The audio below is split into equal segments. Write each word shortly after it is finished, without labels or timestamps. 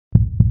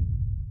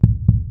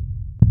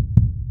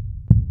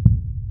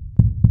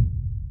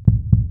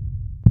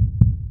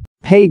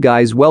Hey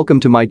guys, welcome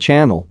to my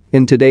channel.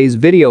 In today's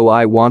video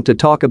I want to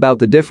talk about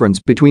the difference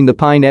between the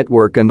Pi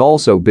network and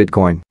also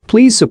Bitcoin.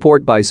 Please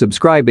support by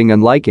subscribing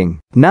and liking.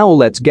 Now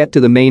let's get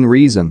to the main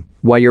reason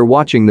why you're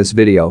watching this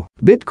video.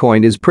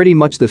 Bitcoin is pretty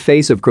much the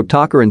face of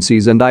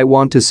cryptocurrencies and I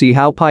want to see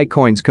how Pi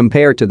coins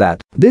compare to that.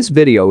 This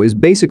video is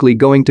basically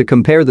going to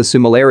compare the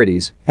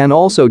similarities and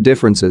also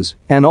differences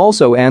and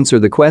also answer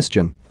the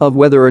question of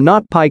whether or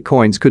not Pi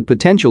coins could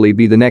potentially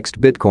be the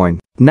next Bitcoin.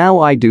 Now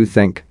I do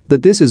think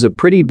that this is a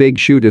pretty big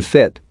shoe to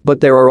fit, but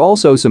there are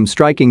also some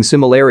striking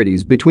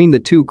similarities between the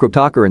two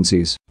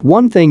cryptocurrencies.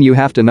 One thing you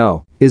have to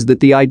know is that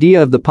the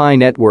idea of the Pi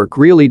network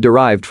really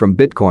derived from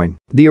Bitcoin.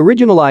 The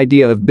original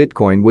idea of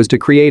Bitcoin was to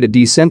create a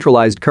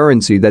decentralized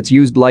currency that's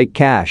used like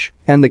cash,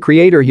 and the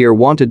creator here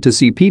wanted to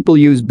see people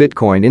use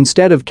Bitcoin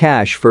instead of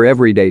cash for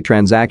everyday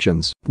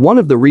transactions. One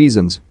of the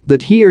reasons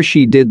that he or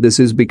she did this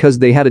is because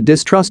they had a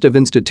distrust of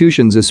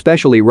institutions,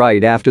 especially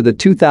right after the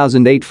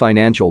 2008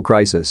 financial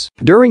crisis.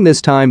 During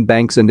this time,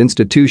 banks and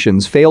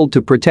institutions failed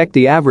to protect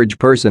the average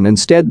person.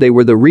 Instead, they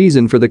were the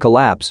reason for the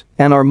collapse,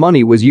 and our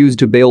money was used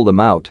to bail them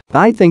out.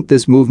 I think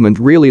this movement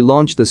really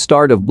launched the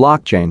start of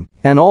blockchain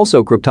and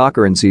also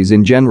cryptocurrencies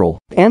in general.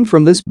 And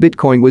from this,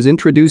 Bitcoin was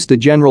introduced to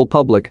general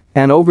public,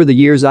 and over the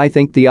years I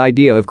think the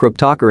idea of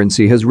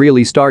cryptocurrency has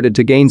really started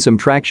to gain some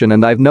traction,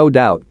 and I've no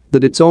doubt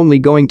that it's only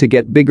going to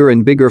get bigger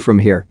and bigger from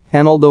here.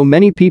 And although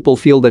many people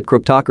feel that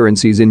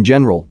cryptocurrencies in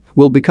general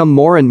will become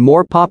more and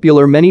more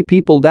popular, many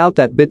people doubt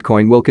that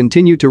Bitcoin will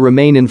continue to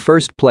remain in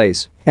first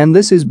place. And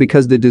this is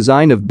because the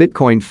design of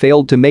Bitcoin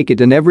failed to make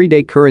it an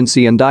everyday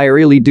currency, and I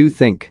really do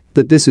think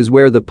that this is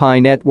where the Pi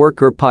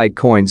network or Pi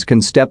coins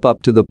can step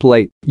up to the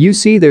plate. You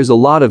see, there's a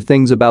lot of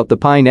things about the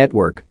Pi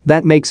network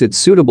that makes it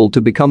suitable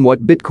to become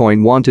what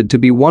Bitcoin wanted to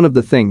be. One of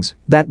the things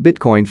that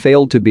Bitcoin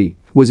failed to be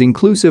was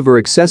inclusive or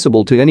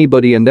accessible to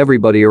anybody and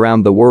everybody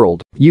around the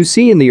world. You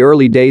see, in the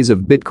early days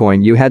of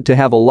Bitcoin you had to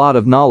have a lot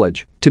of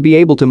knowledge to be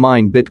able to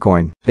mine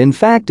Bitcoin. In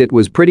fact, it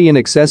was pretty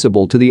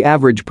inaccessible to the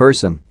average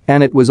person,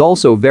 and it was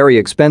also very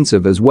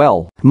expensive as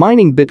well.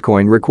 Mining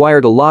Bitcoin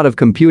required a lot of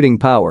computing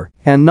power,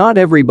 and not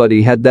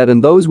everybody had that,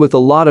 and those with a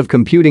lot of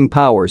computing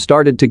power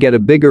started to get a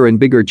bigger and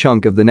bigger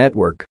chunk of the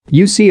network.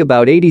 You see,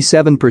 about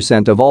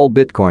 87% of all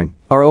Bitcoin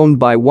are owned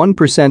by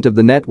 1% of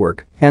the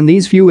network, and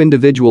these few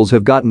individuals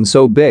have gotten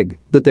so big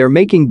that they're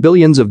making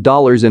billions of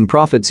dollars in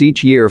profits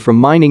each year from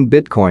mining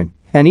Bitcoin.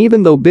 And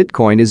even though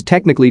Bitcoin is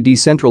technically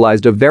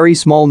decentralized, a very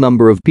small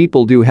number of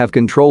people do have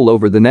control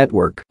over the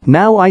network.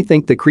 Now I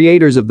think the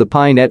creators of the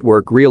Pi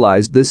network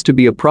realized this to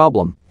be a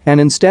problem,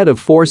 and instead of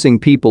forcing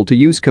people to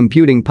use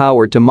computing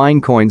power to mine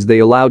coins, they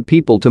allowed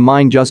people to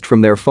mine just from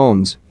their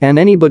phones, and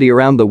anybody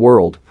around the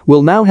world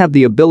will now have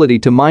the ability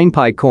to mine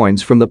Pi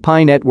coins from the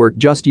Pi network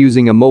just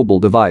using a mobile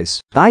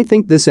device. I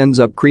think this ends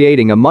up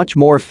creating a much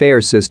more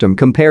fair system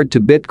compared to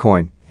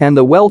Bitcoin. And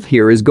the wealth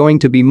here is going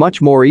to be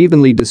much more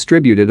evenly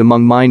distributed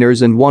among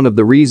miners, and one of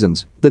the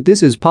reasons that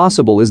this is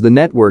possible is the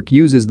network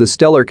uses the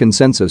Stellar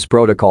Consensus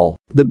Protocol.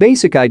 The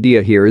basic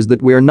idea here is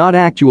that we're not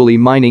actually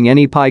mining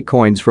any Pi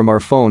coins from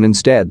our phone.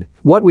 Instead,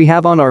 what we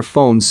have on our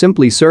phone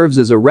simply serves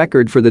as a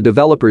record for the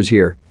developers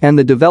here, and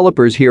the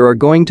developers here are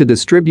going to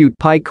distribute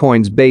Pi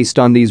coins based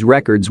on these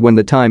records when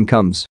the time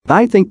comes.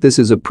 I think this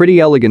is a pretty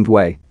elegant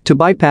way to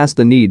bypass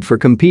the need for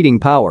competing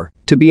power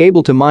to be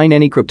able to mine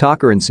any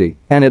cryptocurrency,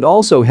 and it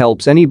also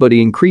helps anybody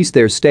increase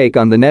their stake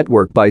on the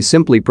network by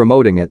simply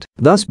promoting it,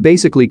 thus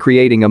basically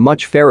creating a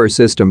much fairer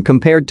system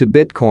compared to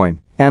Bitcoin.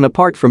 And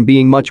apart from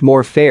being much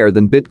more fair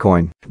than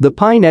Bitcoin, the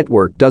Pi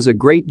network does a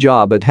great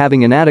job at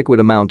having an adequate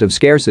amount of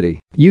scarcity.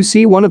 You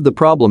see, one of the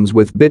problems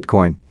with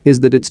Bitcoin is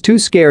that it's too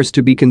scarce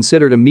to be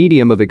considered a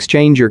medium of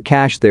exchange or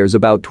cash. There's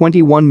about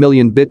 21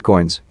 million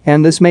Bitcoins,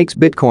 and this makes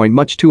Bitcoin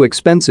much too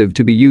expensive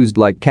to be used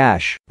like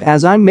cash.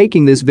 As I'm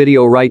making this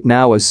video right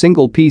now, a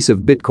single piece of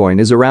Bitcoin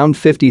is around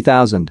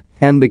 50,000.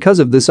 And because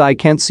of this, I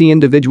can't see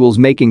individuals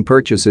making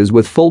purchases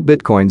with full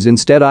Bitcoins.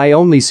 Instead, I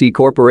only see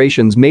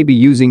corporations maybe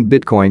using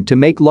Bitcoin to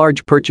make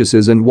large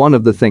purchases. And one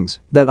of the things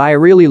that I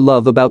really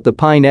love about the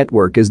Pi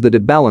network is that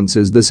it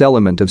balances this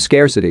element of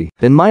scarcity.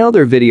 In my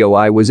other video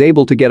I was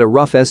able to get a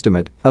rough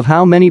estimate of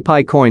how many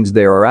Pi coins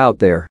there are out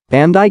there,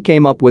 and I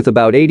came up with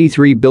about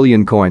 83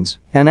 billion coins.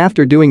 And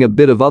after doing a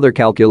bit of other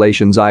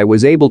calculations, I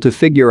was able to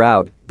figure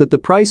out that the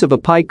price of a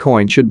Pi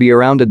coin should be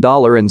around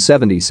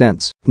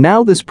 $1.70.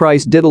 Now this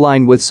price did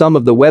align with some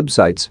of the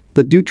websites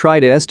that do try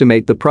to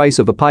estimate the price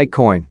of a Pi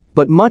coin,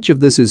 but much of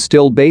this is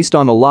still based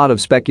on a lot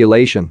of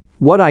speculation.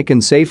 What I can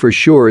say for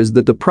sure is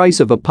that the price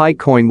of a Pi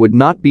coin would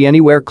not be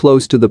anywhere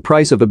close to the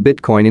price of a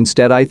Bitcoin.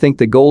 Instead, I think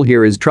the goal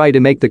here is try to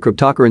make the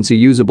cryptocurrency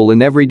usable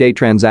in everyday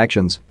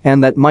transactions,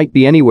 and that might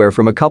be anywhere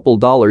from a couple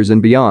dollars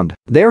and beyond.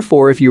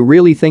 Therefore, if you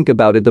really think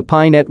about it, the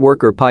Pi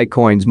network or Pi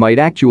coins might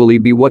actually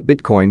be what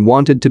Bitcoin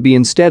wanted to be.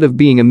 Instead of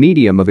being a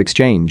medium of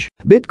exchange,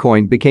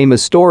 Bitcoin became a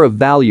store of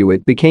value.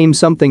 It became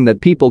something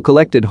that people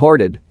collected,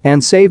 hoarded,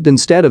 and saved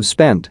instead of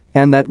spent,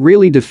 and that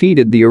really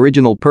defeated the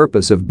original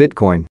purpose of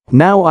Bitcoin.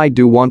 Now I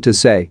do want to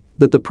say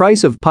that the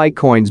price of Pi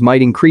coins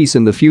might increase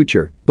in the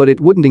future, but it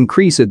wouldn't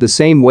increase it the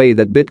same way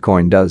that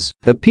Bitcoin does.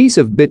 A piece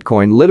of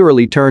Bitcoin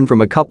literally turned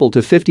from a couple to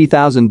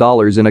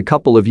 $50,000 in a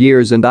couple of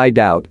years, and I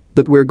doubt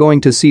that we're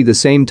going to see the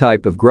same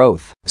type of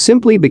growth.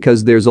 Simply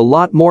because there's a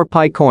lot more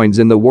Pi coins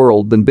in the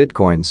world than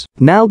Bitcoins.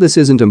 Now this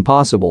isn't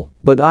impossible,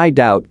 but I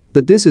doubt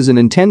that this is an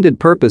intended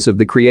purpose of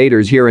the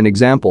creators here. An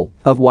example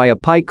of why a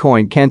Pi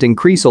coin can't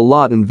increase a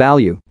lot in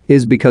value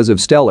is because of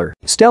Stellar.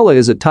 Stellar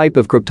is a type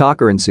of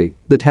cryptocurrency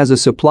that has a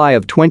supply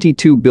of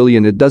 22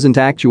 billion. It doesn't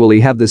actually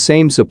have the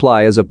same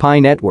supply as a Pi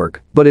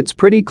network, but it's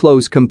pretty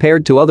close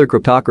compared to other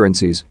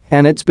cryptocurrencies,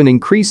 and it's been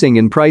increasing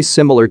in price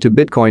similar to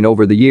Bitcoin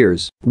over the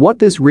years. What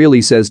this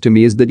really says to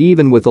me is that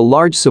even with a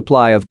large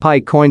supply of Pi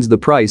coins, the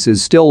price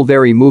is still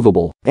very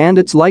movable, and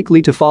it's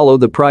likely to follow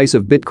the price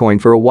of Bitcoin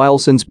for a while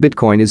since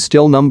Bitcoin is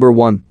still number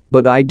one.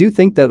 But I do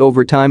think that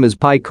over time, as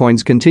Pi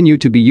coins continue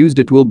to be used,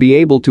 it will be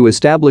able to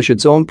establish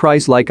its own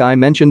price. Like I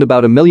mentioned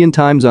about 1,000,000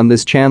 times on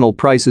this channel,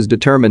 price is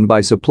determined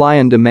by supply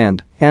and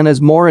demand, and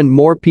as more and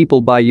more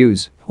people buy,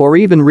 use, or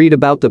even read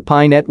about the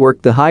Pi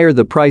network, the higher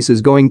the price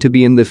is going to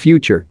be in the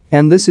future.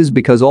 And this is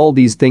because all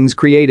these things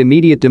create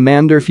immediate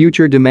demand or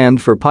future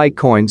demand for Pi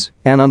coins,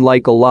 and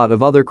unlike a lot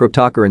of other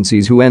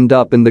cryptocurrencies who end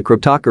up in the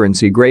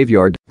cryptocurrency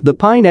graveyard, the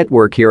Pi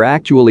network here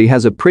actually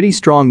has a pretty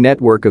strong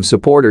network of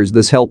supporters.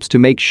 This helps to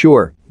make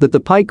sure that the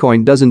Pi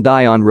coin doesn't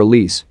die on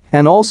release,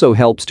 and also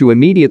helps to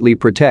immediately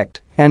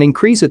protect and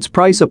increase its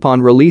price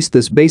upon release.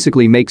 This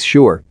basically makes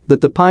sure that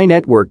the Pi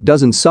network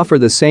doesn't suffer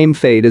the same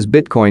fate as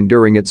Bitcoin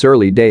during its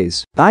early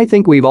days. I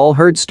think we've all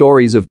heard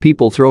stories of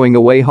people throwing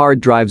away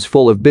hard drives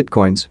full of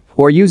Bitcoins,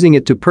 or using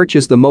it to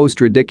purchase the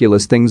most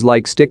ridiculous things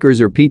like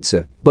stickers or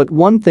pizza. But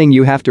one thing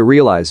you have to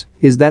realize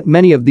is that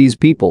many of these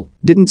people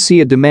didn't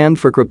see a demand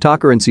for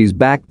cryptocurrencies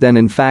back then.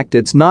 In fact,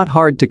 it's not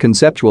hard to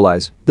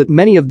conceptualize that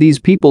many of these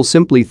people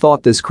simply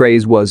thought this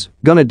craze was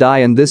gonna die,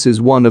 and this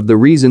is one of the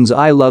reasons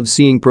I love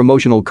seeing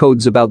promotional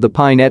codes about the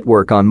Pi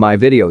network on my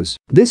videos.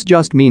 This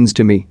just means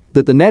to me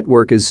that the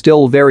network is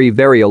still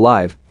very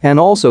alive, and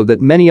also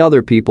that many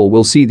other people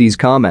will see these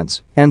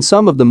comments, and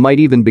some of them might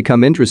even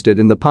become interested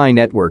in the Pi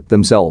network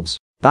themselves.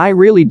 I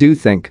really do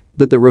think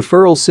that the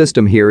referral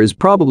system here is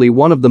probably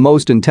one of the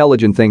most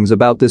intelligent things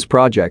about this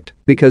project,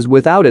 because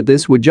without it,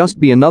 this would just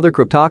be another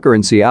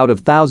cryptocurrency out of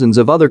thousands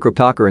of other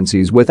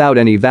cryptocurrencies without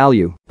any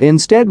value.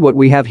 Instead, what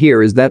we have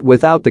here is that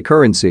without the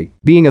currency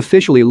being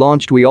officially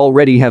launched, we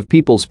already have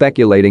people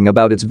speculating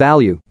about its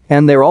value,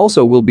 and there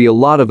also will be a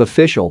lot of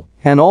official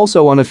and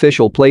also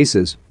unofficial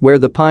places where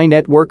the Pi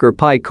network or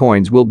Pi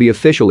coins will be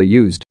officially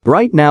used.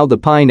 Right now, the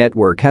Pi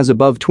network has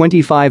above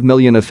 25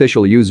 million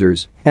official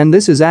users, and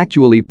this is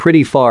actually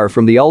pretty far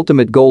from the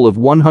ultimate goal of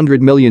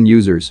 100 million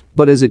users.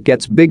 But as it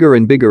gets bigger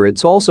and bigger,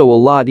 it's also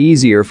a lot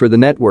easier for the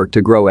network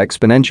to grow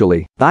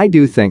exponentially. I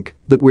do think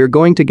that we're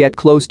going to get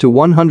close to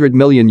 100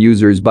 million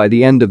users by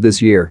the end of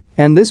this year,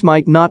 and this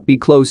might not be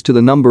close to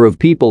the number of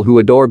people who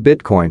adore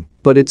Bitcoin,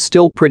 but it's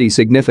still pretty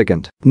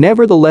significant.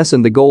 Nevertheless,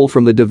 and the goal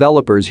from the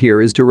developers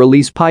here is to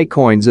release Pi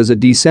coins as a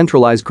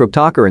decentralized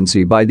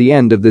cryptocurrency by the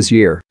end of this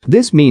year.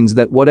 This means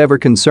that whatever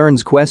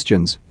concerns,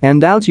 questions,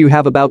 and doubts you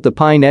have about the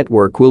Pi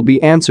network will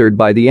be answered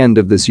by the end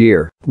of this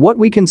year. What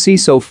we can see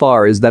so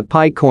far is that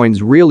Pi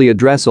coins really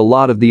address a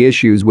lot of the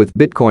issues with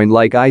Bitcoin.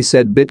 Like I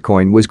said,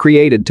 Bitcoin was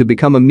created to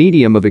become a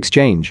medium of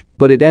exchange,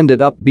 but it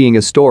ended up being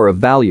a store of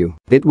value.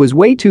 It was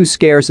way too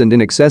scarce and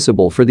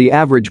inaccessible for the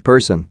average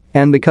person,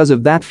 and because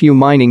of that, few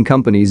mining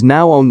companies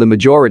now own the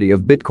majority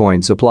of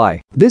Bitcoin supply.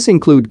 This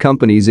include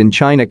companies in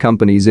China,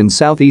 companies in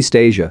Southeast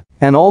Asia,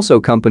 and also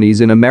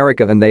companies in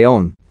America, and they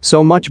own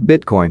so much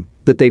Bitcoin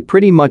that they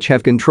pretty much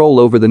have control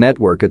over the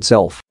network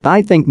itself.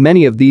 I think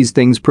many of these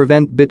things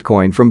prevent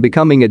Bitcoin from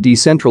becoming a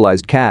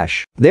decentralized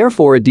cash.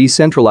 Therefore, a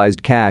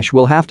decentralized cash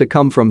will have to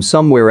come from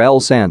somewhere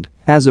else, and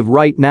as of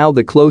right now,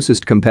 the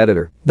closest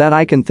competitor that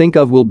I can think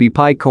of will be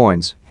Pi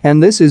coins.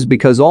 And this is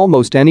because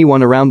almost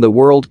anyone around the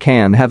world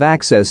can have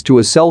access to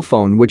a cell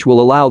phone which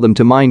will allow them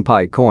to mine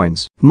Pi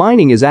coins.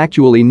 Mining is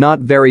actually not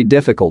very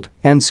difficult,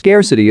 and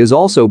scarcity is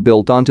also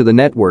built onto the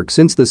network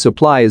since the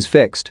supply is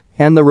fixed,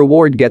 and the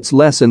reward gets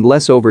less and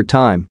less over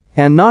time.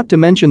 And not to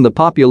mention the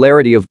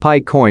popularity of Pi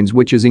coins,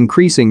 which is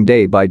increasing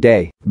day by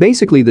day.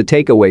 Basically, the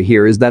takeaway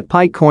here is that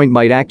Pi coin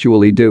might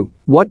actually do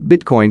what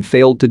Bitcoin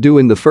failed to do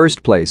in the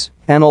first place,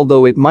 and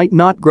although it might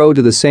not grow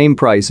to the same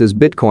price as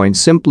Bitcoin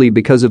simply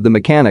because of the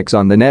mechanics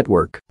on the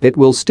network, it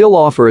will still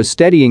offer a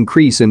steady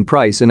increase in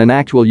price and an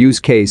actual use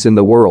case in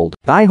the world.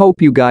 I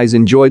hope you guys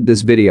enjoyed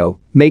this video.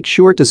 Make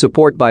sure to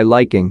support by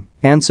liking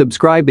and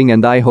subscribing,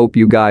 and I hope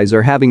you guys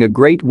are having a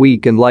great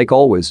week, and like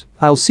always,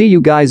 I'll see you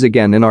guys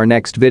again in our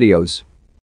next videos.